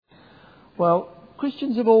Well,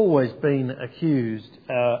 Christians have always been accused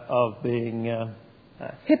of being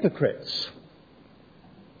hypocrites.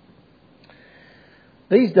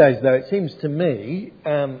 These days, though, it seems to me,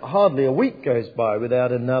 hardly a week goes by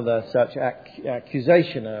without another such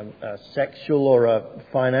accusation, a sexual or a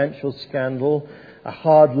financial scandal, a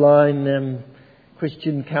hardline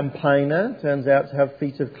Christian campaigner turns out to have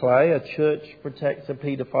feet of clay, a church protects a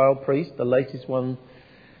paedophile priest, the latest one,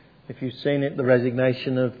 if you've seen it, the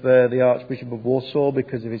resignation of the Archbishop of Warsaw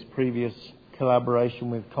because of his previous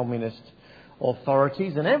collaboration with communist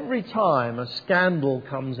authorities. And every time a scandal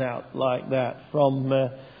comes out like that from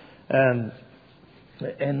in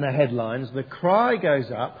the headlines, the cry goes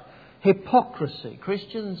up, hypocrisy.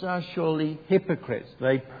 Christians are surely hypocrites.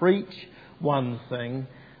 They preach one thing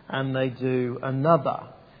and they do another.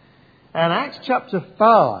 And Acts chapter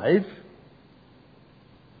 5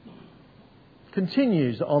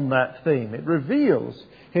 continues on that theme. It reveals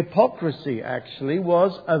hypocrisy actually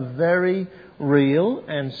was a very real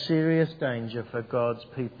and serious danger for God's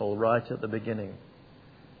people right at the beginning.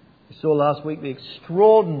 We saw last week the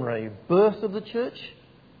extraordinary birth of the church,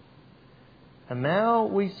 and now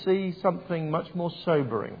we see something much more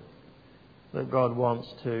sobering that God wants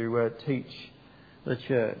to teach the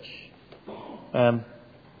church. The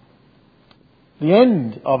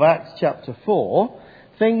end of Acts chapter 4,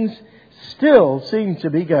 things still seem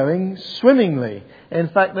to be going swimmingly. In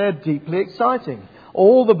fact, they're deeply exciting.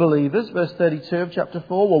 All the believers, verse 32 of chapter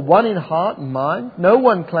 4, were one in heart and mind. No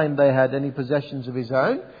one claimed they had any possessions of his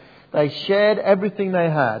own. They shared everything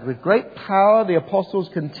they had. With great power, the apostles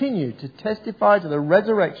continued to testify to the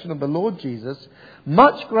resurrection of the Lord Jesus.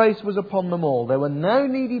 Much grace was upon them all. There were no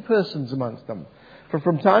needy persons amongst them. For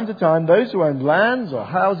from time to time, those who owned lands or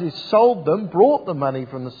houses sold them, brought the money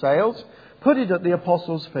from the sales, put it at the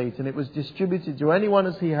apostles' feet, and it was distributed to anyone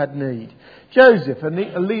as he had need. Joseph, a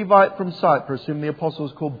Levite from Cyprus, whom the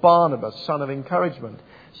apostles called Barnabas, son of encouragement,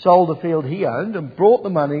 sold a field he owned and brought the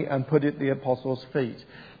money and put it at the apostles' feet.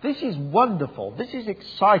 This is wonderful. This is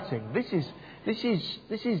exciting. This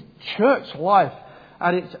is church life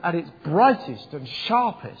at its brightest and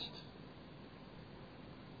sharpest.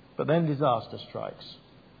 But then disaster strikes.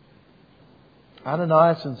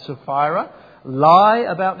 Ananias and Sapphira lie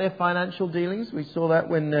about their financial dealings. We saw that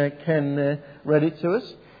when Ken read it to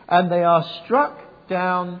us. And they are struck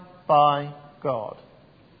down by God.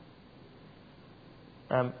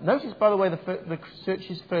 Notice, by the way, the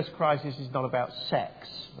church's first crisis is not about sex.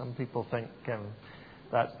 Some people think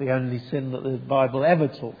that's the only sin that the Bible ever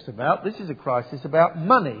talks about. This is a crisis about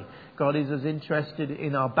money. God is as interested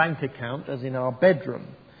in our bank account as in our bedroom.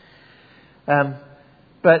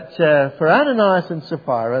 But for Ananias and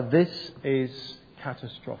Sapphira, this is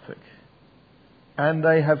catastrophic. And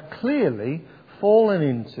they have clearly fallen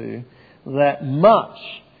into that much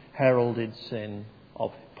heralded sin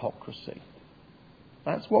of hypocrisy.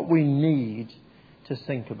 That's what we need to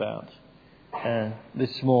think about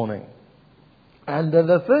this morning. And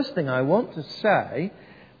the first thing I want to say,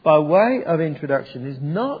 by way of introduction, is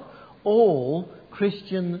not all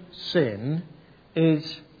Christian sin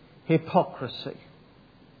is hypocrisy.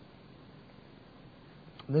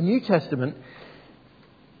 The New Testament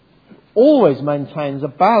always maintains a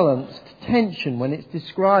balanced tension when it's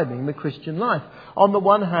describing the Christian life. On the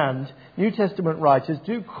one hand, New Testament writers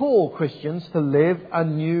do call Christians to live a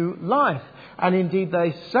new life. And indeed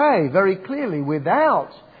they say very clearly,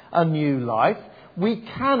 without a new life, we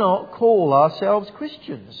cannot call ourselves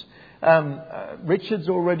Christians. Richard's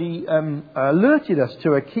already alerted us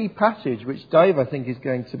to a key passage, which Dave, I think, is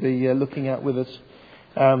going to be looking at with us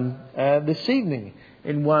this evening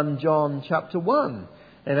in 1 John chapter 1.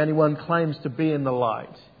 If anyone claims to be in the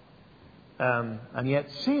light and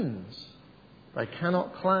yet sins, they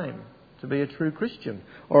cannot claim to be a true Christian.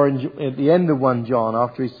 Or at the end of 1 John,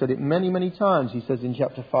 after he's said it many, many times, he says in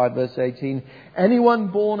chapter 5, verse 18, anyone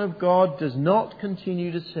born of God does not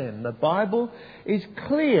continue to sin. The Bible is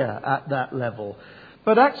clear at that level.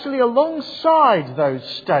 But actually alongside those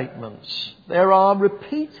statements, there are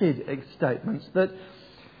repeated statements that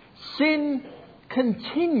sin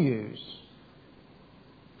continues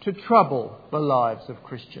to trouble the lives of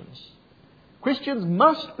Christians. Christians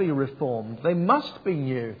must be reformed. They must be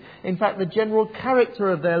new. In fact, the general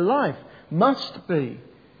character of their life must be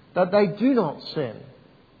that they do not sin.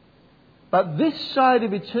 But this side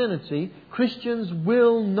of eternity, Christians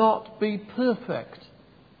will not be perfect.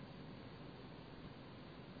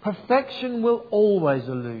 Perfection will always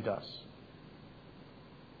elude us.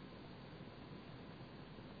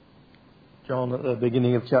 John, at the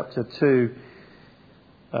beginning of chapter 2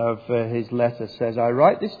 of his letter, says, I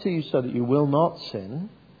write this to you so that you will not sin.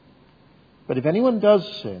 But if anyone does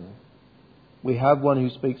sin, We have one who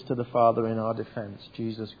speaks to the Father in our defence,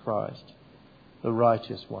 Jesus Christ, the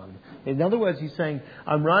righteous one. In other words, he's saying,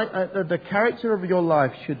 I'm right. The character of your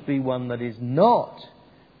life should be one that is not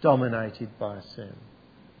dominated by sin.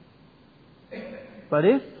 But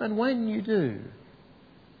if and when you do,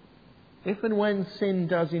 if and when sin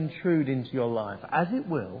does intrude into your life, as it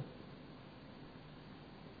will,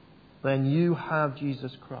 then you have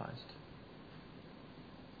Jesus Christ.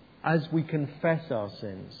 As we confess our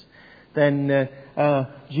sins, then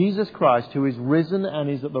Jesus Christ, who is risen and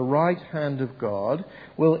is at the right hand of God,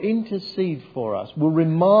 will intercede for us, will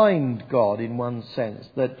remind God in one sense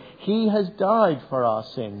that He has died for our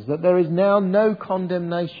sins, that there is now no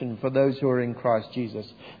condemnation for those who are in Christ Jesus,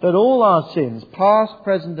 that all our sins, past,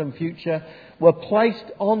 present and future, were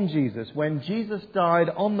placed on Jesus when Jesus died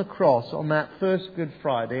on the cross on that first Good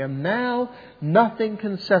Friday, and now nothing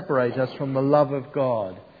can separate us from the love of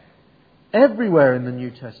God. Everywhere in the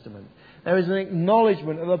New Testament, there is an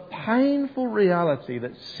acknowledgement of a painful reality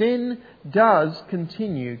that sin does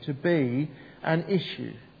continue to be an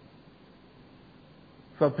issue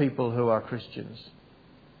for people who are Christians.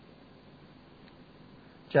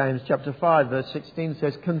 James chapter 5 verse 16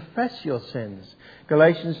 says, confess your sins.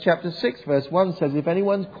 Galatians chapter 6 verse 1 says, if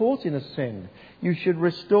anyone's caught in a sin, you should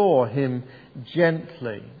restore him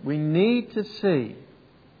gently. We need to see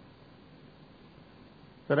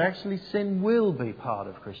that actually sin will be part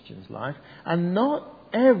of Christians' life, and not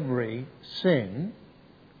every sin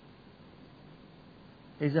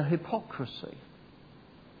is a hypocrisy.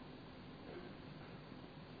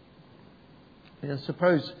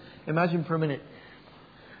 Imagine for a minute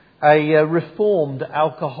a reformed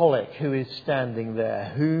alcoholic who is standing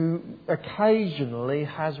there, who occasionally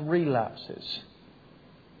has relapses.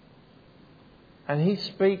 And he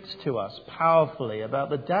speaks to us powerfully about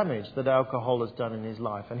the damage that alcohol has done in his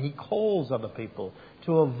life. And he calls other people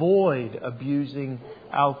to avoid abusing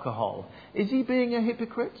alcohol. Is he being a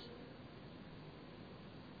hypocrite?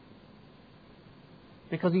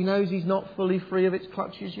 Because he knows he's not fully free of its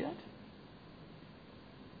clutches yet?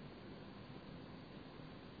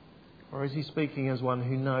 Or is he speaking as one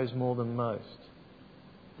who knows more than most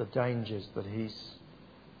the dangers that he's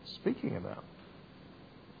speaking about?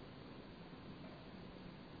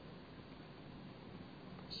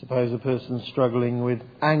 Suppose a person struggling with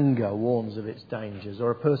anger warns of its dangers, or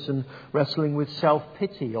a person wrestling with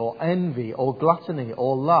self-pity or envy or gluttony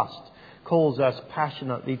or lust calls us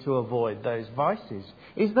passionately to avoid those vices.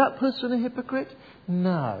 Is that person a hypocrite?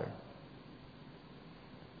 No.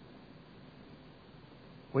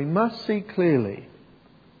 We must see clearly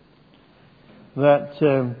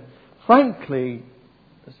that, frankly,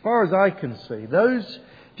 as far as I can see, those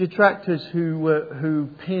detractors who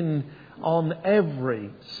pin on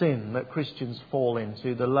every sin that Christians fall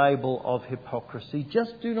into the label of hypocrisy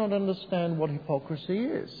just do not understand what hypocrisy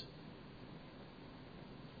is.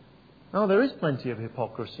 Now, there is plenty of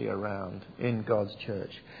hypocrisy around in God's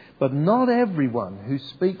church, but not everyone who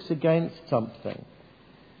speaks against something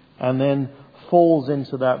and then falls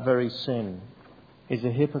into that very sin is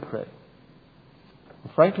a hypocrite.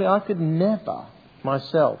 And frankly, I could never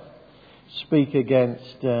myself speak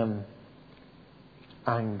against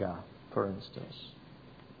anger, for instance,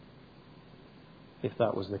 if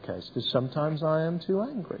that was the case, because sometimes I am too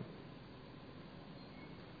angry.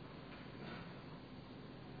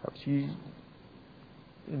 Perhaps you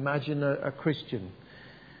imagine a Christian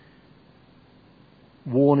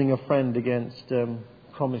warning a friend against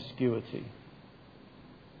promiscuity,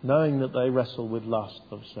 knowing that they wrestle with lust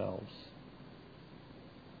themselves.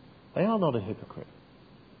 They are not a hypocrite.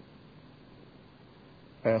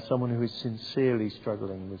 They are someone who is sincerely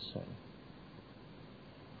struggling with sin.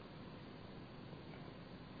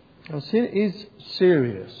 Now, sin is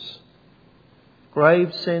serious.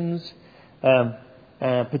 Grave sins,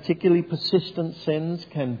 particularly persistent sins,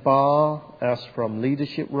 can bar us from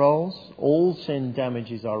leadership roles. All sin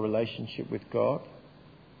damages our relationship with God.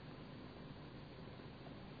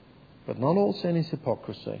 But not all sin is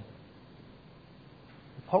hypocrisy.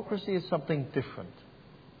 Hypocrisy is something different.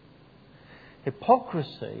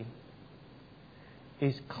 Hypocrisy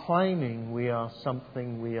is claiming we are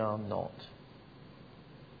something we are not.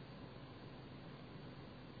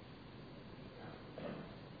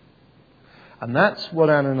 And that's what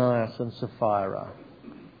Ananias and Sapphira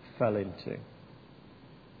fell into.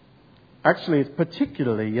 Actually, it's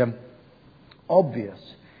particularly obvious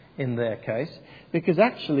in their case, because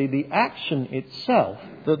actually the action itself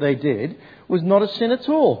that they did was not a sin at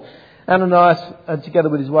all. Ananias, together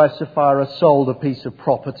with his wife Sapphira, sold a piece of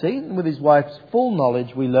property, and with his wife's full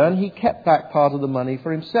knowledge, we learn, he kept back part of the money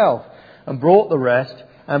for himself and brought the rest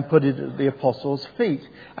and put it at the apostles' feet.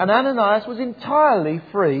 And Ananias was entirely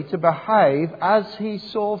free to behave as he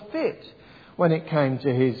saw fit when it came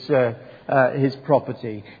to his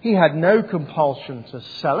property. He had no compulsion to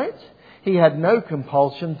sell it. He had no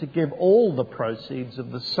compulsion to give all the proceeds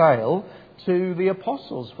of the sale to the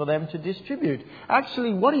apostles for them to distribute.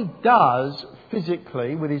 Actually, what he does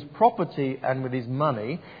physically with his property and with his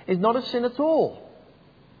money is not a sin at all.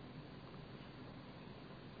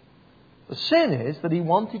 The sin is that he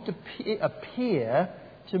wanted to appear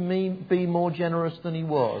to be more generous than he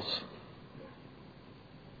was.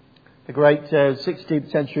 The great 16th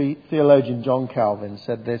century theologian John Calvin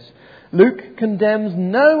said this: Luke condemns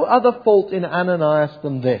no other fault in Ananias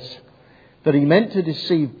than this, that he meant to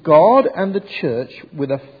deceive God and the church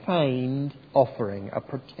with a feigned offering, a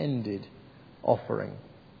pretended offering.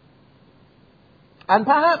 And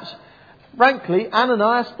perhaps, frankly,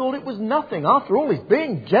 Ananias thought it was nothing. After all, he's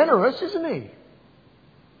being generous, isn't he?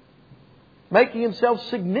 Making himself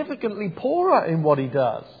significantly poorer in what he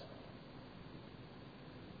does.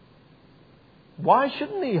 Why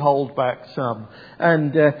shouldn't he hold back some?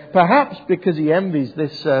 And perhaps because he envies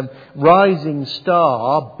this rising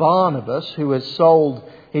star, Barnabas, who has sold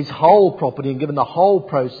his whole property and given the whole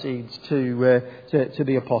proceeds to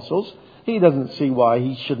the apostles, he doesn't see why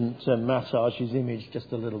he shouldn't massage his image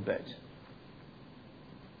just a little bit.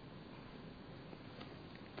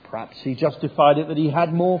 Perhaps he justified it that he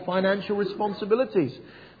had more financial responsibilities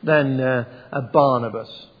than Barnabas.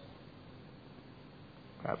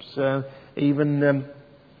 Perhaps even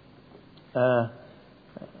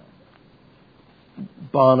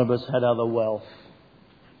Barnabas had other wealth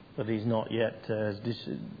that he's not yet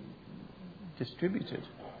distributed.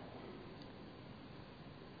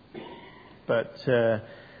 But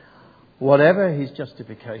whatever his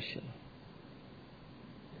justification,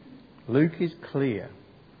 Luke is clear.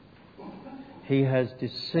 He has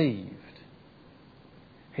deceived.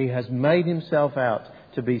 He has made himself out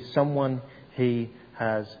to be someone he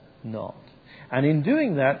has not. And in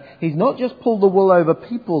doing that, he's not just pulled the wool over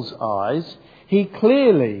people's eyes. He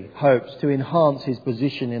clearly hopes to enhance his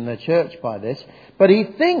position in the church by this. But he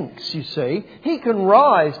thinks, you see, he can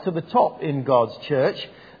rise to the top in God's church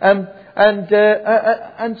and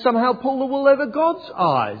somehow pull the wool over God's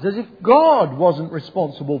eyes, as if God wasn't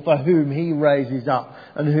responsible for whom he raises up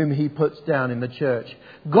and whom he puts down in the church.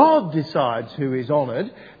 God decides who is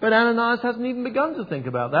honoured, but Ananias hasn't even begun to think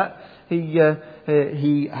about that.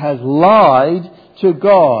 He has lied to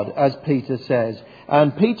God, as Peter says.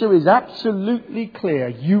 And Peter is absolutely clear.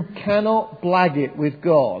 You cannot blag it with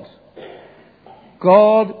God.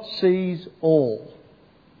 God sees all.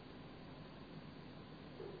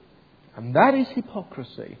 And that is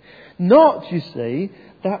hypocrisy. Not, you see,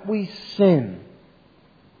 that we sin.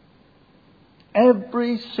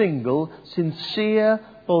 Every single sincere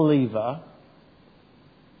believer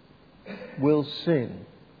will sin.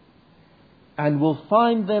 And will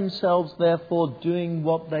find themselves, therefore, doing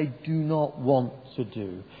what they do not want to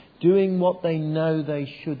do. Doing what they know they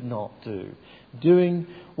should not do. Doing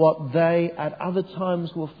what they, at other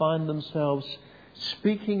times, will find themselves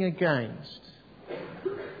speaking against.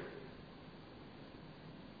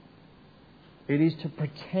 It is to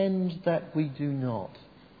pretend that we do not.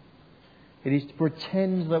 It is to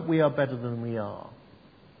pretend that we are better than we are.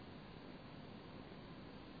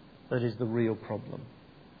 That is the real problem.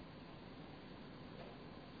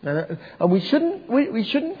 And we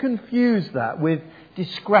shouldn't confuse that with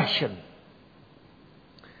discretion.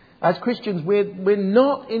 As Christians, we're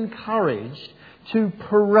not encouraged to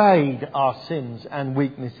parade our sins and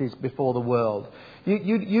weaknesses before the world.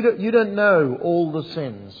 You don't know all the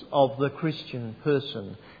sins of the Christian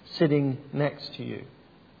person sitting next to you.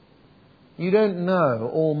 You don't know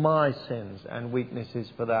all my sins and weaknesses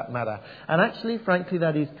for that matter. And actually, frankly,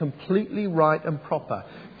 that is completely right and proper.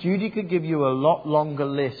 Judy could give you a lot longer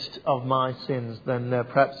list of my sins than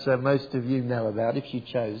perhaps most of you know about if she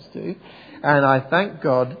chose to. And I thank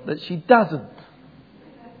God that she doesn't.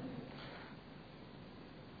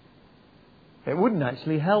 It wouldn't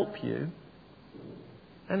actually help you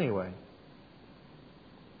anyway.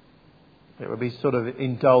 It would be sort of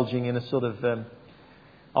indulging in a sort of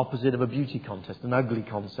opposite of a beauty contest, an ugly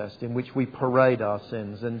contest in which we parade our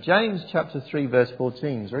sins. And James chapter 3 verse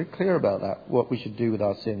 14 is very clear about that, what we should do with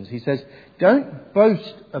our sins. He says, don't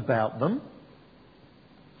boast about them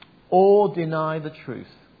or deny the truth.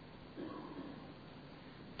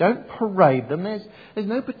 Don't parade them. There's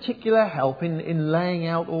no particular help in laying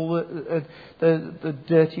out all the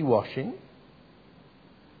dirty washing.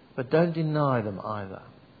 But don't deny them either.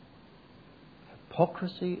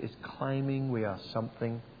 Hypocrisy is claiming we are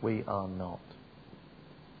something we are not.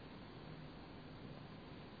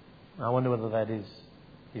 I wonder whether that is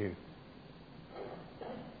you.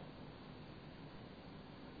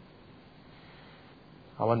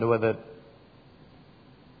 I wonder whether,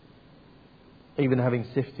 even having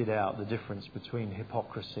sifted out the difference between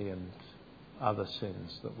hypocrisy and other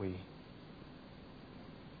sins that we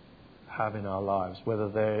have in our lives,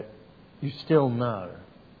 whether you still know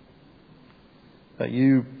that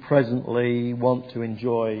you presently want to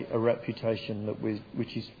enjoy a reputation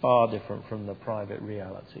which is far different from the private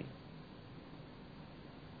reality.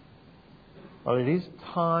 Well, it is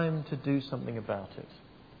time to do something about it.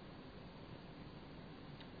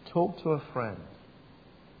 Talk to a friend.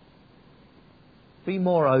 Be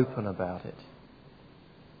more open about it.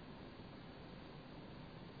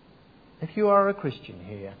 If you are a Christian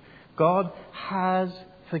here, God has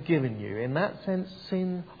forgiven you. In that sense,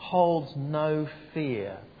 sin holds no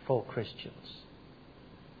fear for Christians,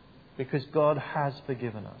 because God has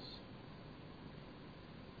forgiven us.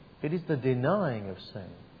 It is the denying of sin,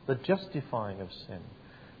 the justifying of sin,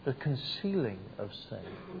 the concealing of sin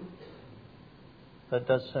that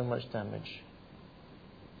does so much damage.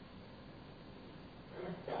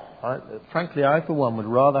 Frankly, I for one would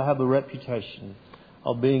rather have a reputation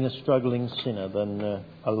of being a struggling sinner than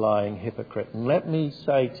a lying hypocrite. And let me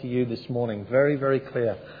say to you this morning, very, very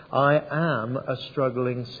clear, I am a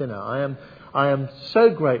struggling sinner. I am so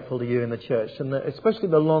grateful to you in the church, and especially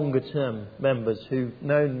the longer term members who've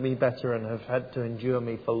known me better and have had to endure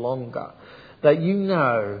me for longer, that you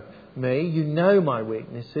know me, you know my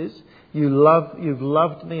weaknesses, you've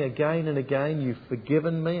loved me again and again, you've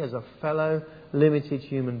forgiven me as a fellow limited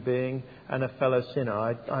human being and a fellow sinner.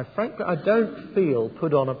 I frankly, I don't feel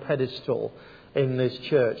put on a pedestal in this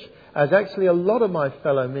church, as actually a lot of my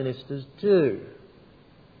fellow ministers do.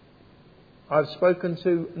 I've spoken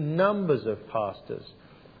to numbers of pastors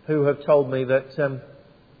who have told me that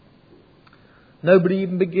nobody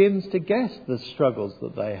even begins to guess the struggles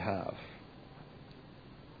that they have.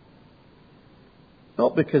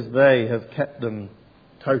 Not because they have kept them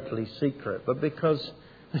totally secret, but because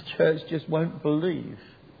the church just won't believe,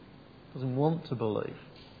 doesn't want to believe.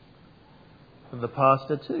 And the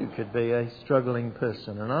pastor too could be a struggling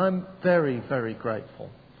person. And I'm very, very grateful.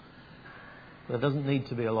 There doesn't need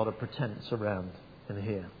to be a lot of pretense around in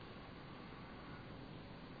here.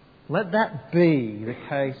 Let that be the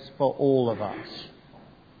case for all of us.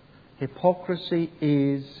 Hypocrisy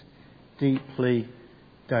is deeply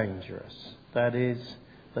dangerous. That is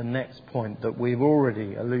the next point that we've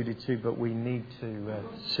already alluded to, but we need to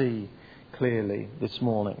see clearly this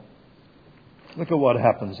morning. Look at what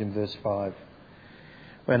happens in verse 5.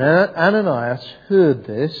 When Ananias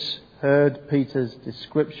heard Peter's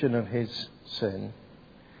description of his sin,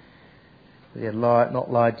 he had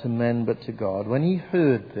not lied to men but to God. When he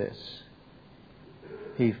heard this,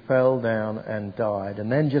 he fell down and died.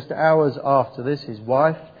 And then just hours after this, his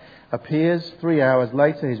wife appears. 3 hours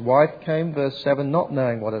later, his wife came, verse 7, not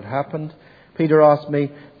knowing what had happened. Peter asked me,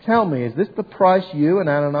 "Tell me, is this the price you and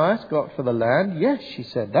Ananias got for the land?" "Yes," she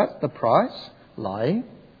said, "that's the price." Lying.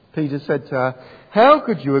 Peter said to her, "How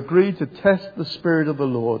could you agree to test the Spirit of the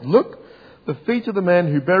Lord? Look, the feet of the men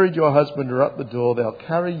who buried your husband are at the door. They'll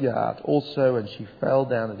carry you out also." And she fell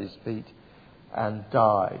down at his feet and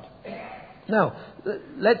died. Now,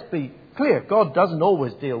 let's be clear. God doesn't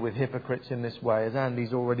always deal with hypocrites in this way, as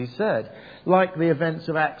Andy's already said. Like the events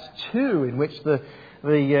of Acts 2, in which the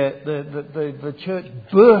church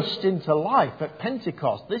burst into life at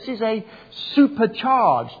Pentecost. This is a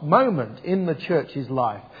supercharged moment in the church's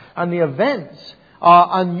life. And the events are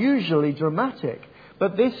unusually dramatic.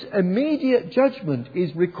 But this immediate judgment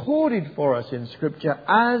is recorded for us in Scripture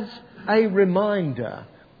as a reminder.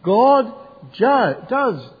 God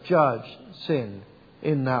does judge sin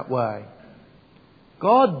in that way.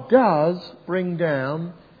 God does bring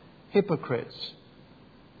down hypocrites.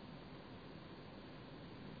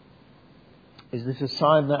 Is this a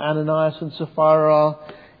sign that Ananias and Sapphira are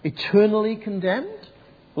eternally condemned?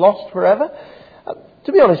 Lost forever?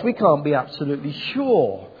 To be honest, we can't be absolutely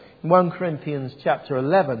sure. In 1 Corinthians chapter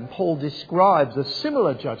 11, Paul describes a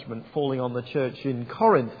similar judgment falling on the church in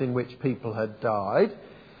Corinth, in which people had died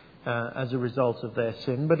as a result of their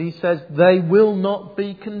sin. But he says they will not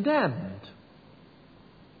be condemned.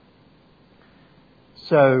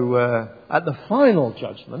 So at the final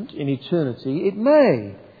judgment in eternity, it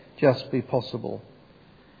may just be possible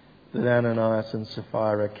that Ananias and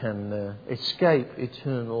Sapphira can escape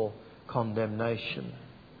eternal condemnation.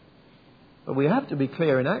 But we have to be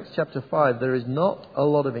clear, in Acts chapter 5, there is not a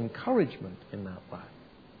lot of encouragement in that way.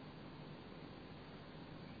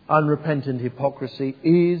 Unrepentant hypocrisy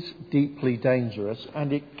is deeply dangerous,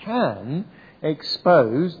 and it can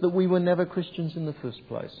expose that we were never Christians in the first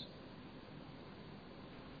place.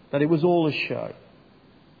 That it was all a show.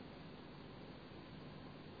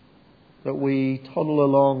 That we toddle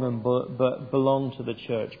along and belong to the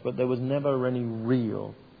church, but there was never any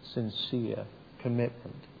real, sincere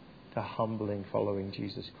commitment to humbling following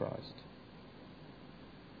Jesus Christ.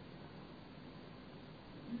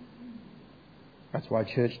 That's why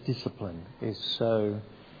church discipline is so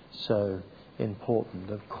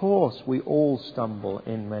important. Of course, we all stumble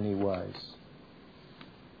in many ways.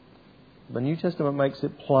 The New Testament makes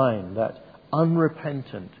it plain that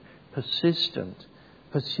unrepentant, persistent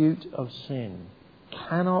pursuit of sin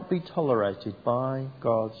cannot be tolerated by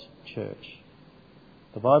God's church.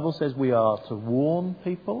 The Bible says we are to warn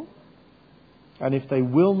people, and if they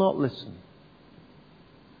will not listen,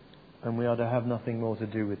 then we are to have nothing more to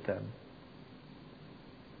do with them.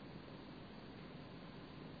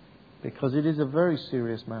 Because it is a very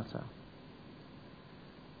serious matter.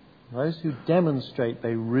 Those who demonstrate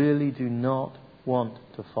they really do not want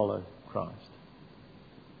to follow Christ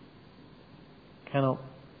cannot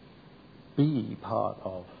be part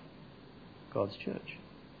of God's church.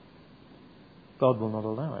 God will not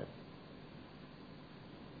allow it.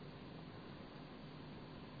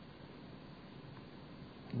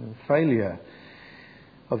 And the failure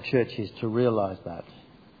of churches to realise that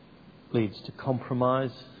leads to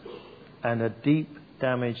compromise and a deep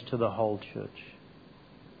damage to the whole church.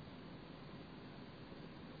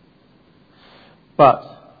 But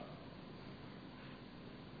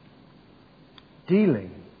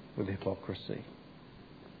dealing with hypocrisy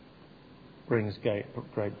brings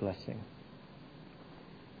great blessing.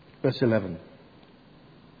 Verse 11.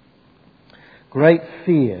 Great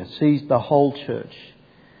fear seized the whole church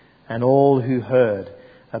and all who heard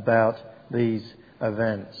about these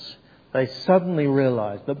events. They suddenly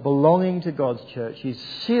realized that belonging to God's church is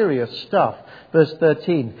serious stuff. Verse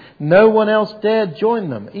 13. No one else dared join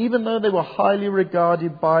them, even though they were highly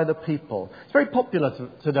regarded by the people. It's very popular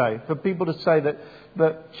today for people to say that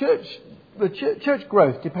the church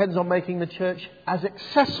growth depends on making the church as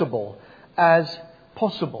accessible as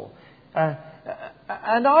possible.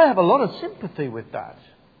 And I have a lot of sympathy with that.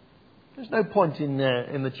 There's no point in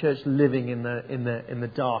the church living in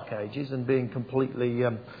the dark ages and being completely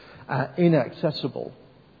inaccessible.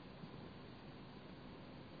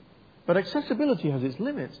 But accessibility has its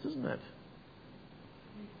limits, doesn't it?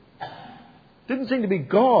 Didn't seem to be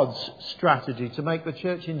God's strategy to make the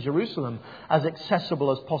church in Jerusalem as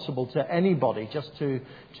accessible as possible to anybody just to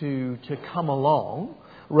come along.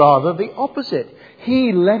 Rather, the opposite.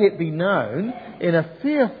 He let it be known in a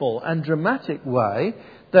fearful and dramatic way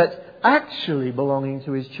that actually belonging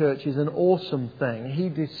to his church is an awesome thing. He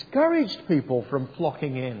discouraged people from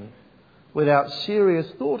flocking in without serious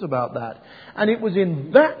thought about that. And it was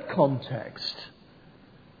in that context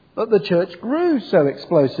that the church grew so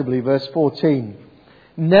explosively. Verse 14.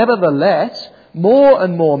 Nevertheless, more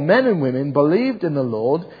and more men and women believed in the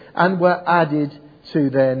Lord and were added to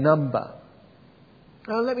their number.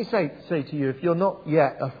 Now, let me say to you, if you're not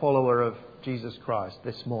yet a follower of Jesus Christ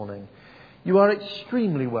this morning, you are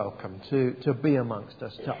extremely welcome to be amongst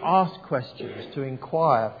us, to ask questions, to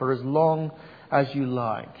inquire for as long as you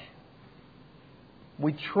like.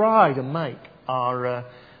 We try to make our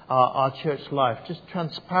church life just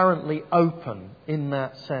transparently open in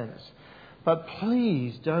that sense. But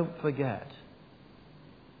please don't forget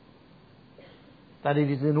that it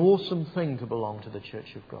is an awesome thing to belong to the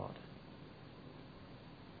Church of God.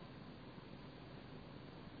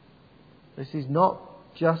 This is not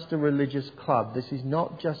just a religious club. This is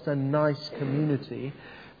not just a nice community.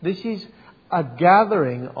 This is a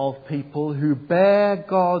gathering of people who bear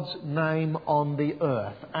God's name on the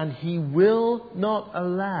earth. And He will not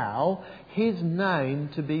allow His name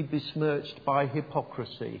to be besmirched by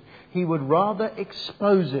hypocrisy. He would rather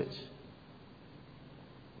expose it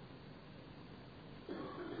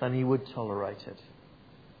than He would tolerate it.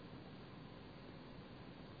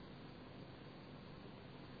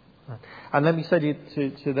 And let me say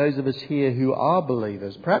to those of us here who are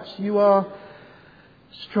believers, perhaps you are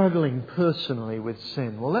struggling personally with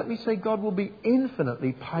sin. Well, let me say God will be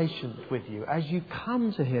infinitely patient with you as you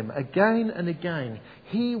come to Him again and again.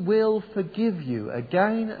 He will forgive you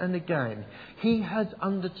again and again. He has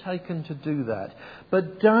undertaken to do that.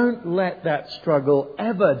 But don't let that struggle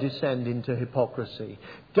ever descend into hypocrisy.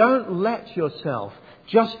 Don't let yourself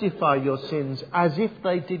justify your sins as if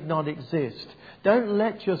they did not exist. Don't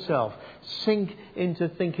let yourself sink into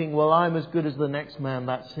thinking, well, I'm as good as the next man,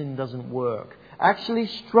 that sin doesn't work. Actually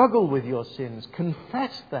struggle with your sins.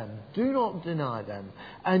 Confess them. Do not deny them.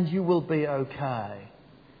 And you will be okay.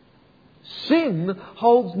 Sin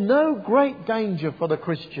holds no great danger for the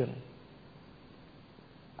Christian.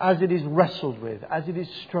 as it is wrestled with, as it is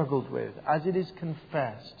struggled with, as it is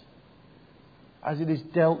confessed, as it is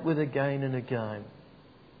dealt with again and again.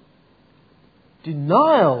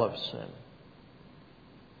 Denial of sin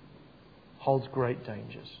holds great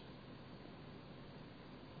dangers.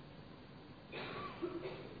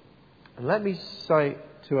 And let me say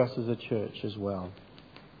to us as a church as well,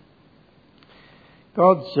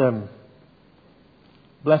 God's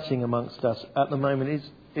blessing amongst us at the moment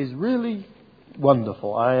is really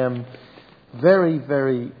wonderful. I am very,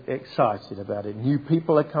 very excited about it. New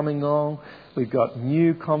people are coming along. We've got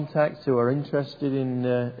new contacts who are interested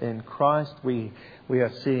in Christ. We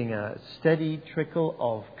are seeing a steady trickle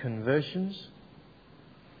of conversions.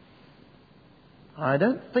 I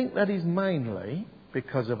don't think that is mainly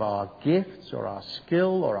because of our gifts or our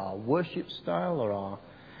skill or our worship style or our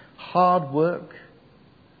hard work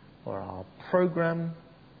or our program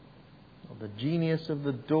or the genius of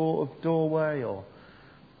the doorway or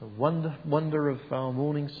the wonder of our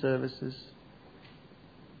morning services.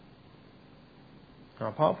 Now,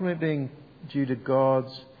 apart from it being due to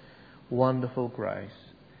God's wonderful grace,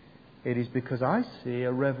 it is because I see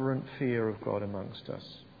a reverent fear of God amongst us.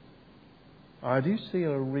 I do see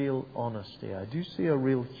a real honesty. I do see a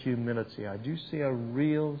real humility. I do see a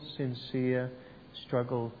real sincere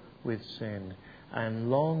struggle with sin.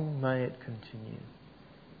 And long may it continue.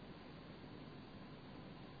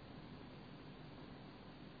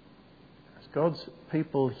 As God's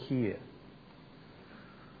people here,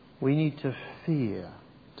 we need to fear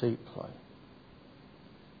deeply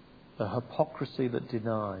the hypocrisy that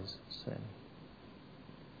denies sin.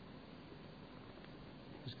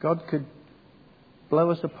 Because God could blow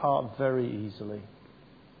us apart very easily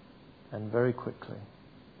and very quickly.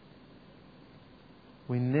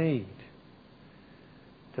 We need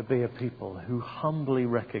to be a people who humbly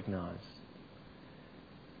recognise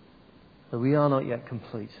that we are not yet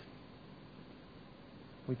complete.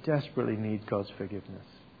 We desperately need God's forgiveness.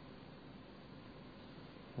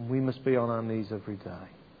 And we must be on our knees every day.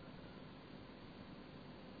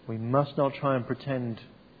 We must not try and pretend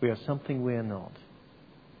we are something we are not.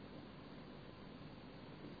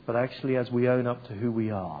 But actually, as we own up to who we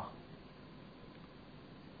are,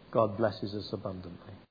 God blesses us abundantly.